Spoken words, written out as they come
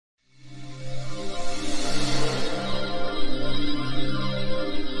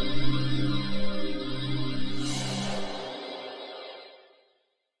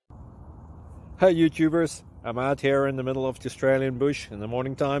Hey YouTubers, I'm out here in the middle of the Australian bush in the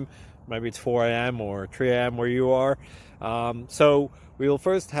morning time. Maybe it's 4 a.m. or 3 a.m. where you are. So we'll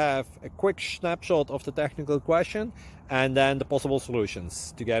first have a quick snapshot of the technical question and then the possible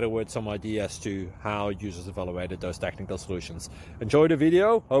solutions, together with some ideas to how users evaluated those technical solutions. Enjoy the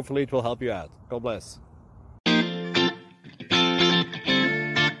video, hopefully it will help you out. God bless.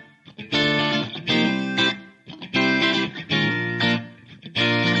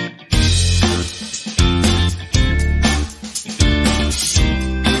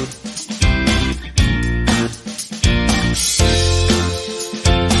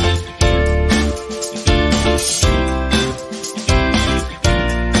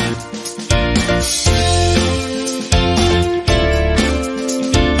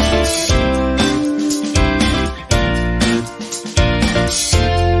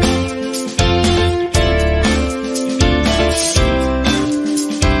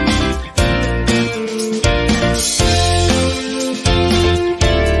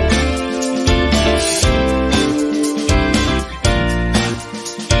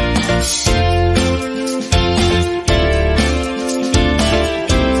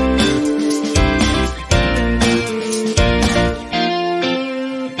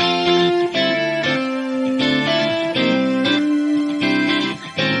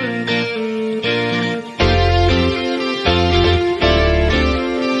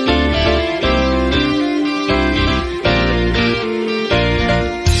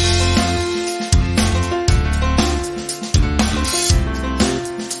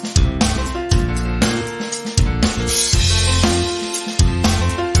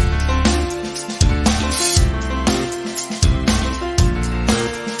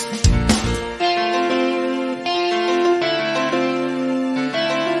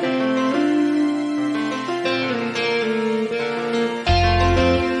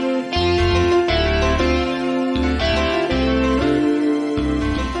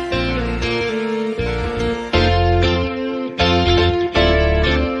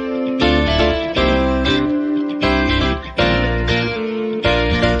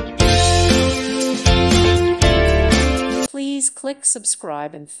 Please click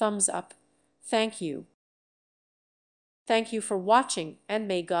subscribe and thumbs up. Thank you. Thank you for watching, and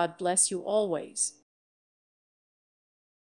may God bless you always.